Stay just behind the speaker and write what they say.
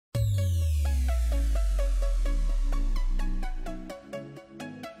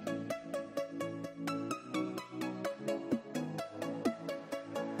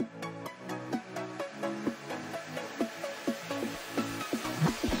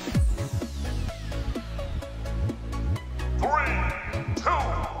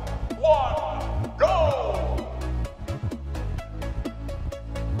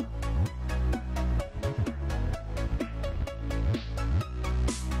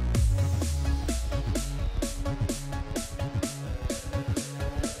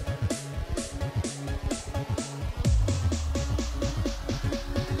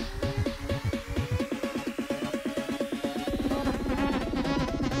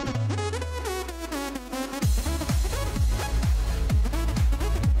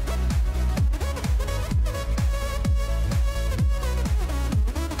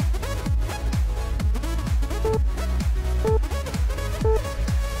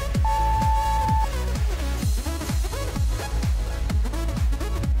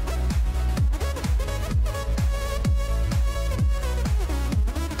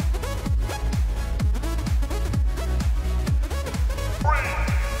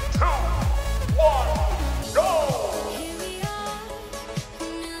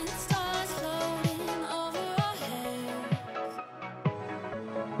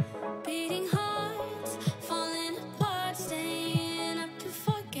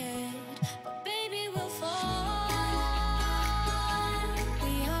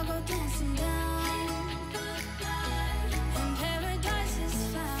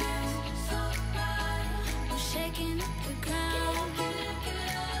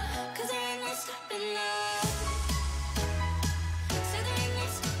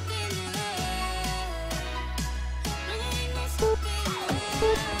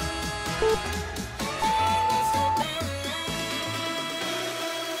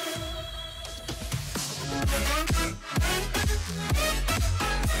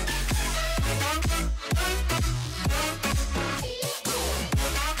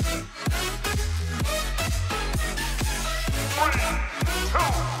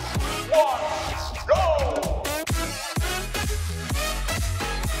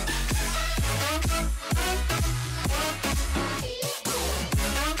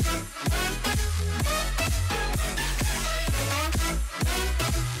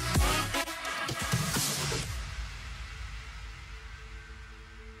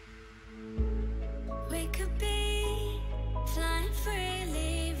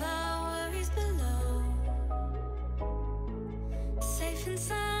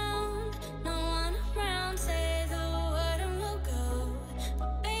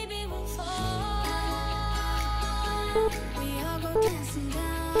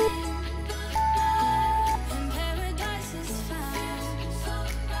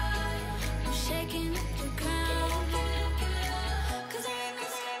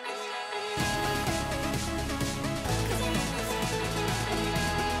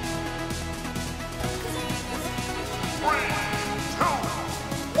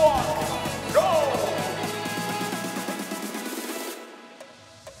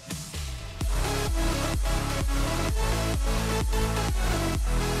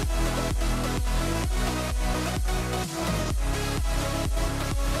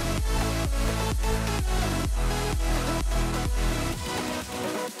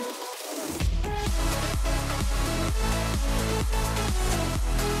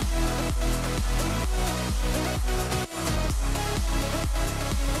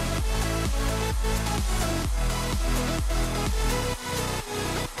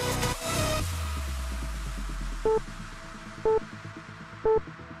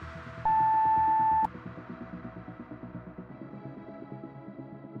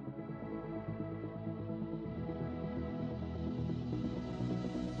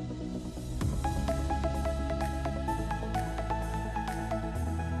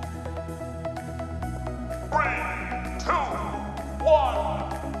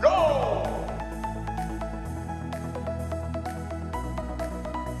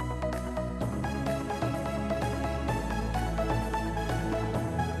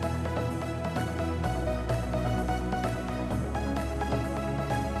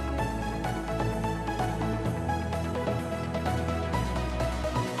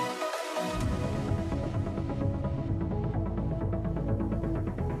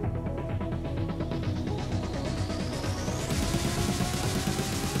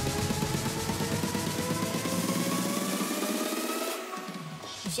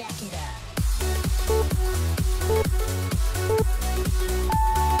Jack it up.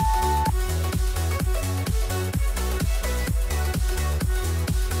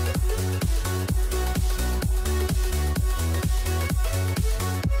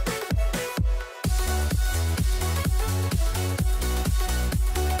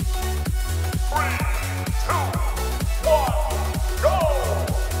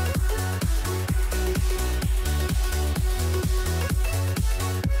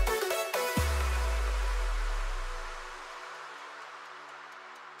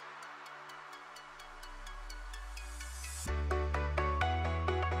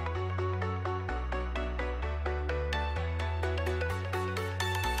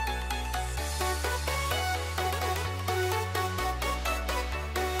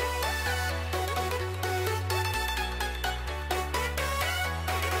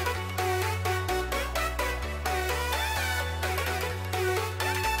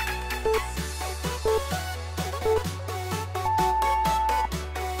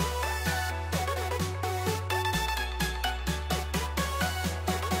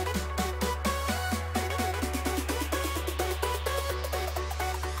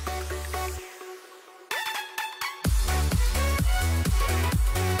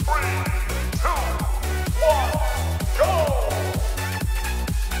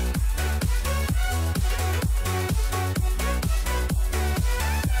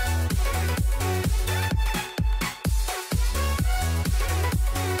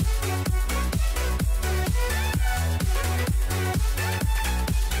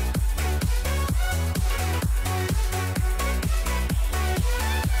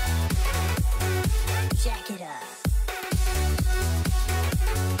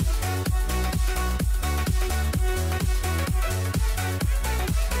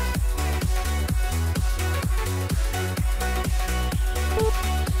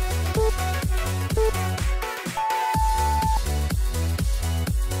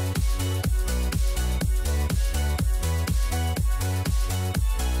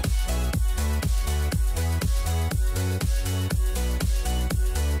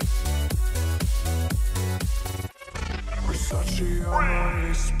 my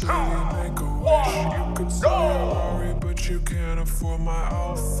wrist, baby, make a wish. You could sell your Rari, but you can't afford my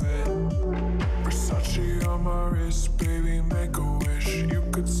outfit. Versace on my wrist, baby, make a wish. You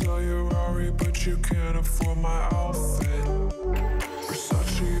could sell your Rari, but you can't afford my outfit.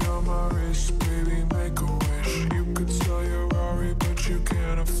 Versace on my wrist, baby, make a wish. You could sell your Rari, but you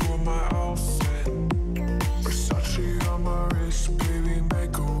can't afford my outfit. Versace on my wrist, baby,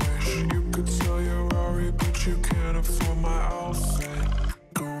 make a wish. You could sell your Rari, but you can't afford my outfit.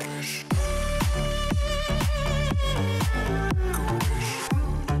 Go wish. Go wish.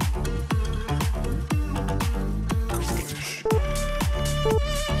 Go wish.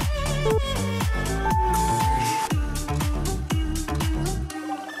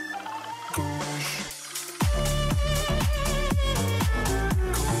 Go wish.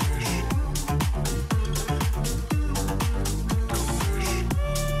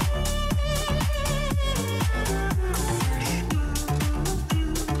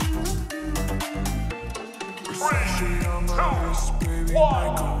 Versace on my wrist, baby, make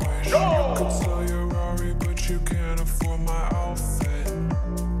a wish. You could sell your Rari, but you can't afford my outfit.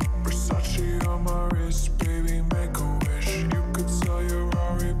 Versace on my wrist, baby, make a wish. You could sell your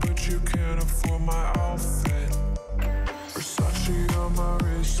Rari, but you can't afford my outfit. Versace on my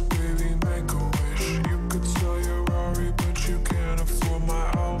wrist, baby, make a wish. You could sell your Rari, but you can't afford my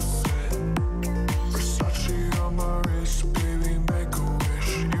outfit. Versace on my wrist, baby, make a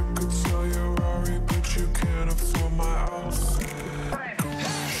wish. You could sell your Rari, but you can't afford my outfit. Go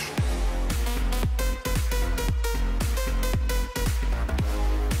wish.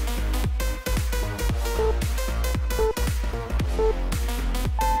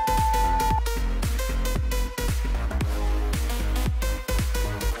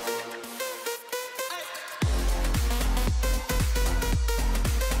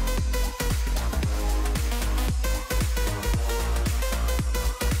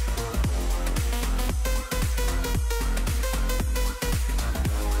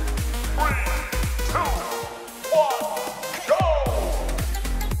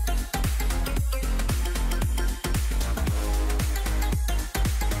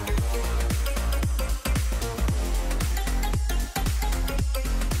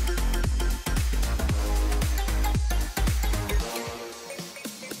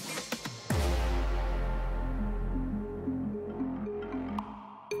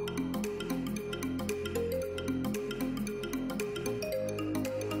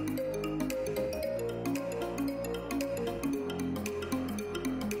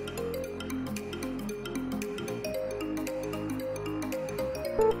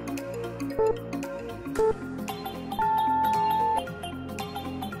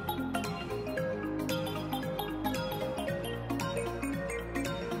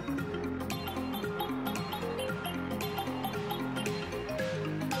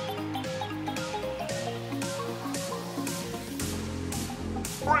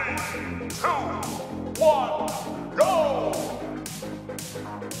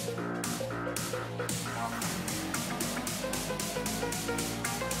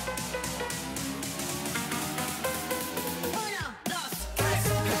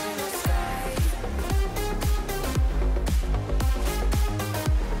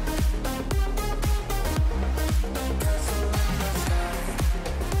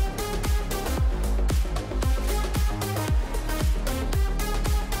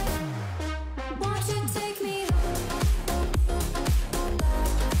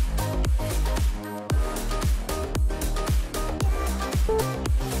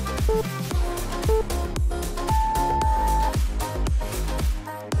 We'll be right back.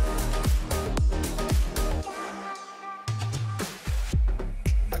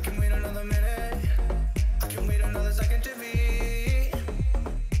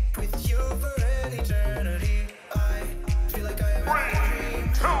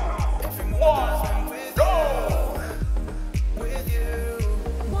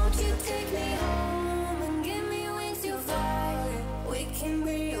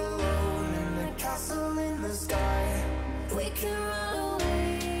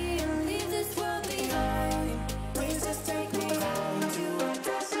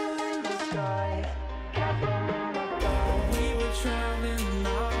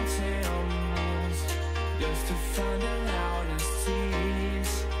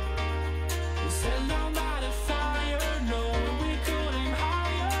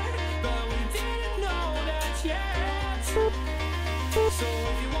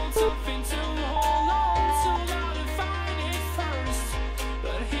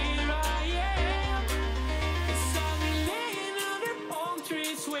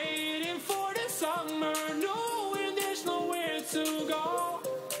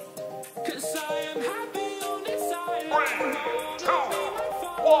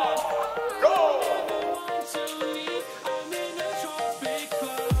 one, go!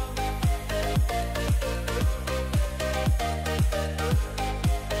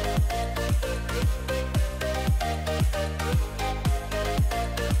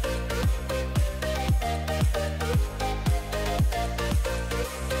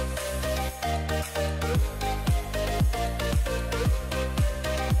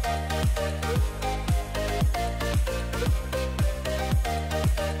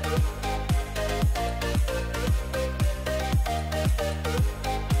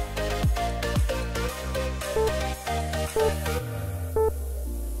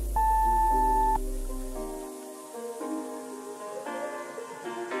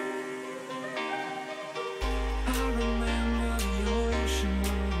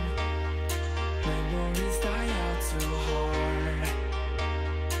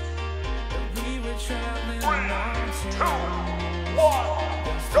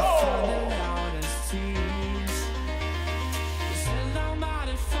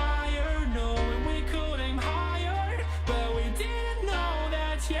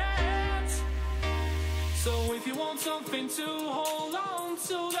 Something to hold on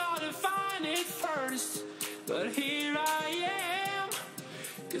to, gotta find it first. But here I am,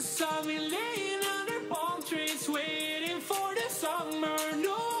 'cause I've been laying under palm trees, waiting for the summer,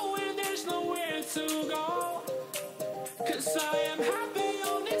 knowing there's nowhere to go. 'Cause I am happy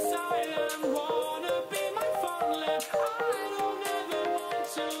on this island, wanna be my farmland. I don't ever want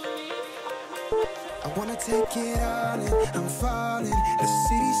to leave. I wanna take it all in, I'm falling. The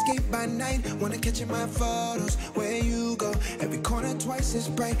cityscape by night, wanna catch in my photos. Where you go, every corner twice as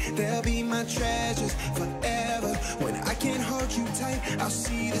bright. They'll be my treasures forever. When I can't hold you tight, I'll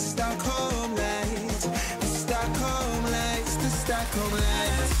see the Stockholm lights. The Stockholm lights, the Stockholm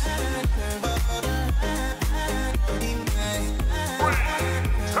lights. 3,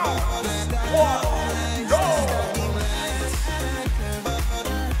 2, 1, go!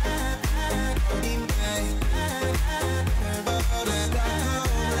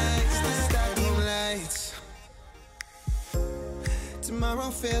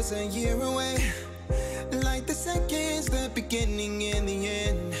 Tomorrow feels a year away, like the seconds, the beginning and the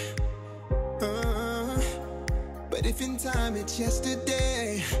end. But if in time it's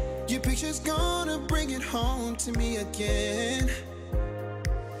yesterday, your picture's gonna bring it home to me again.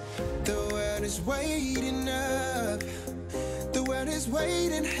 The world is waiting up, the world is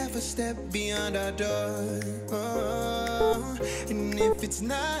waiting half a step beyond our door. And if it's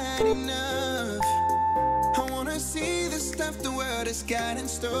not enough, I wanna see the stuff the world has got in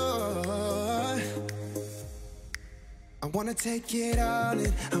store. I wanna take it all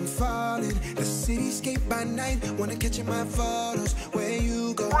in, I'm falling. The cityscape by night, wanna catch in my photos. Where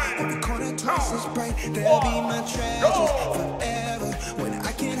you go, every corner twice as bright. They'll be my treasures forever. When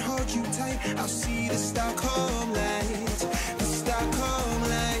I can't hold you tight, I'll see the Stockholm lights. The Stockholm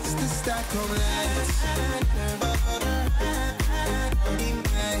lights, the Stockholm lights.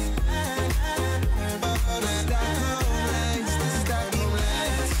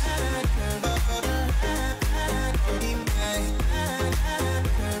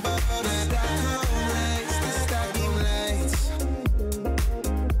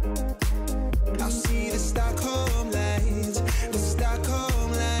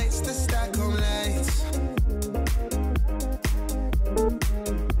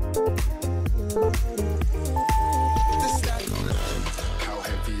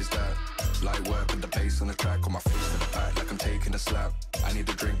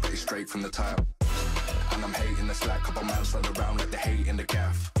 From the tap, and I'm hating the slack. Couple man stand around like they hate in the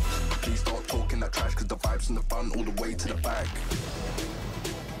gaff. Please stop talking that trash, 'cause the vibes in the front all the way to the back.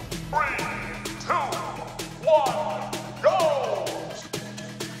 3, 2, 1, go!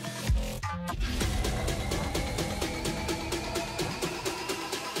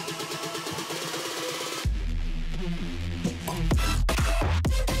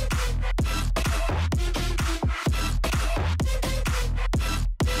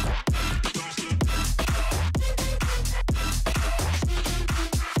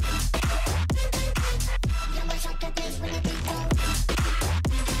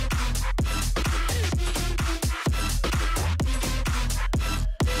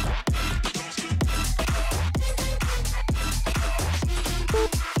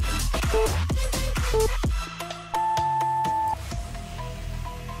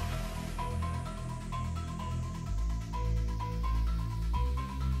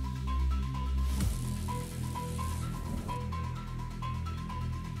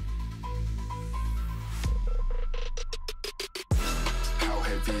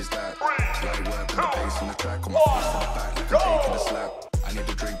 Is that light work on the bass on the track on my face to the back like I'm taking a slap. I need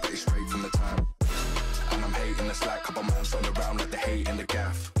a drink.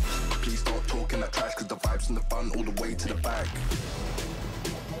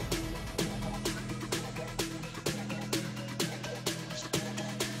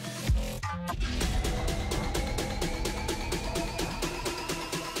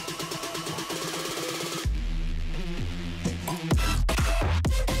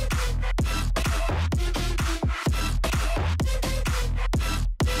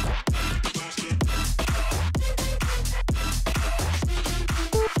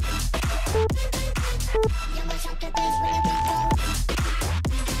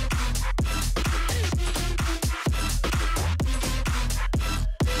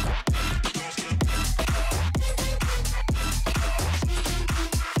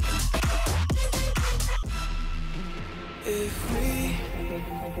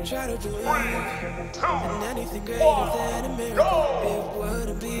 believe in anything greater than a miracle. It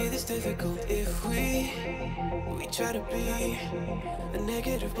wouldn't be this difficult if we try to be a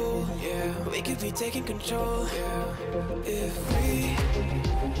negative bull. Yeah, we could be taking control. Yeah, if we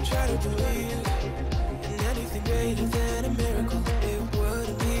try to believe in anything greater than a miracle. It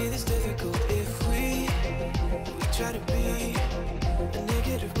wouldn't be this difficult if we try to be a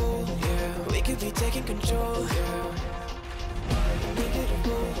negative bull. Yeah, we could be taking control. Yeah, negative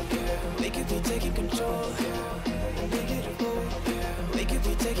bull. Yeah, we could be taking control. Yeah, negative bull. Yeah, we could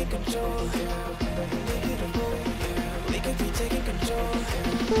be taking control. Yeah, negative bull. Yeah, we could be taking control.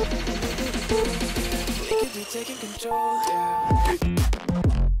 Yeah, negative bull. Yeah, we could be taking control. Yeah.